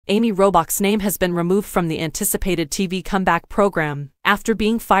Amy Robach's name has been removed from the anticipated TV comeback program. After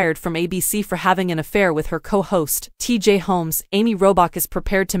being fired from ABC for having an affair with her co-host, TJ Holmes, Amy Robach is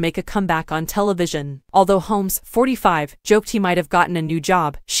prepared to make a comeback on television. Although Holmes, 45, joked he might have gotten a new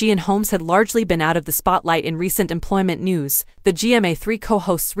job, she and Holmes had largely been out of the spotlight in recent employment news. The GMA3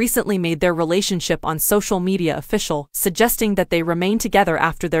 co-hosts recently made their relationship on social media official, suggesting that they remain together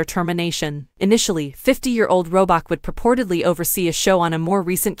after their termination. Initially, 50-year-old Robach would purportedly oversee a show on a more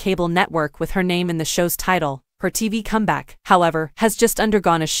recent cable network with her name in the show's title. Her TV comeback, however, has just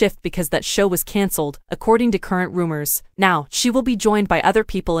undergone a shift because that show was cancelled, according to current rumors. Now, she will be joined by other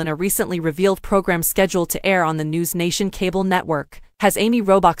people in a recently revealed program scheduled to air on the News Nation cable network. Has Amy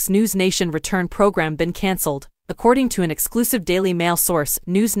Robach's News Nation return program been cancelled? According to an exclusive Daily Mail source,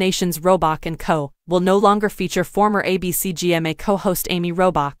 News Nation's Robach & Co. will no longer feature former ABC GMA co-host Amy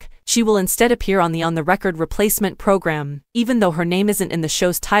Robach. She will instead appear on the On the Record replacement program. Even though her name isn't in the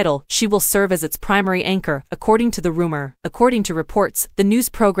show's title, she will serve as its primary anchor, according to the rumor. According to reports, the news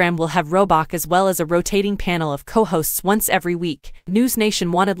program will have Robach as well as a rotating panel of co-hosts once every week. News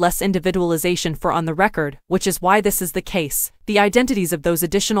Nation wanted less individualization for On the Record, which is why this is the case. The identities of those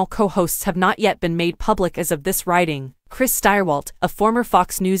additional co-hosts have not yet been made public as of this writing. Chris Steyerwalt, a former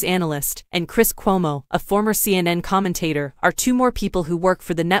Fox News analyst, and Chris Cuomo, a former CNN commentator, are two more people who work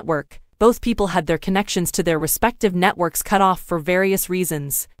for the network. Both people had their connections to their respective networks cut off for various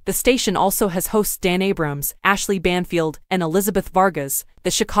reasons. The station also has hosts Dan Abrams, Ashley Banfield, and Elizabeth Vargas.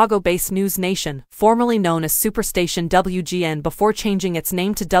 The Chicago-based News Nation, formerly known as Superstation WGN before changing its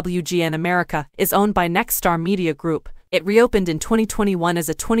name to WGN America, is owned by Nexstar Media Group. It reopened in 2021 as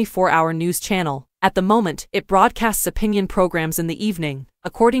a 24-hour news channel. At the moment, it broadcasts opinion programs in the evening.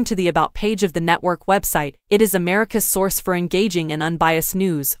 According to the About page of the network website, it is America's source for engaging and unbiased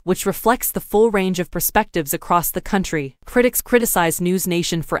news, which reflects the full range of perspectives across the country. Critics criticized News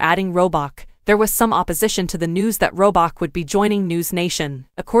Nation for adding Robach. There was some opposition to the news that Robach would be joining News Nation.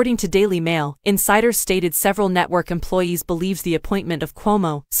 According to Daily Mail, insiders stated several network employees believed the appointment of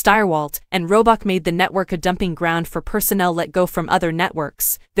Cuomo, Steyerwalt, and Robach made the network a dumping ground for personnel let go from other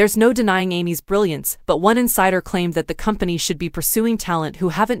networks. There's no denying Amy's brilliance, but one insider claimed that the company should be pursuing talent who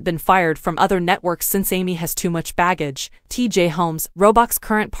haven't been fired from other networks since Amy has too much baggage. TJ Holmes, Robach's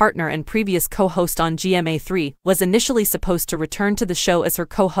current partner and previous co-host on GMA3, was initially supposed to return to the show as her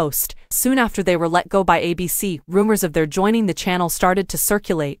co-host. Soon after they were let go by ABC, rumors of their joining the channel started to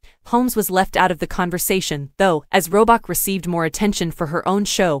circulate. Holmes was left out of the conversation, though, as Robach received more attention for her own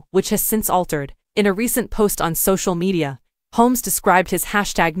show, which has since altered. In a recent post on social media, Holmes described his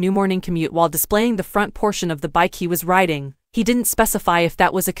 #NewMorningCommute while displaying the front portion of the bike he was riding. He didn't specify if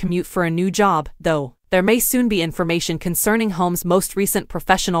that was a commute for a new job, though. There may soon be information concerning Holmes' most recent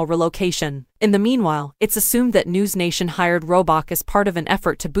professional relocation. In the meanwhile, it's assumed that News Nation hired Robach as part of an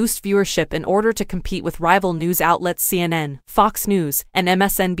effort to boost viewership in order to compete with rival news outlets CNN, Fox News, and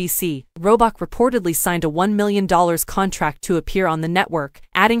MSNBC. Robach reportedly signed a $1 million contract to appear on the network,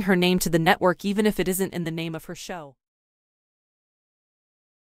 adding her name to the network even if it isn't in the name of her show.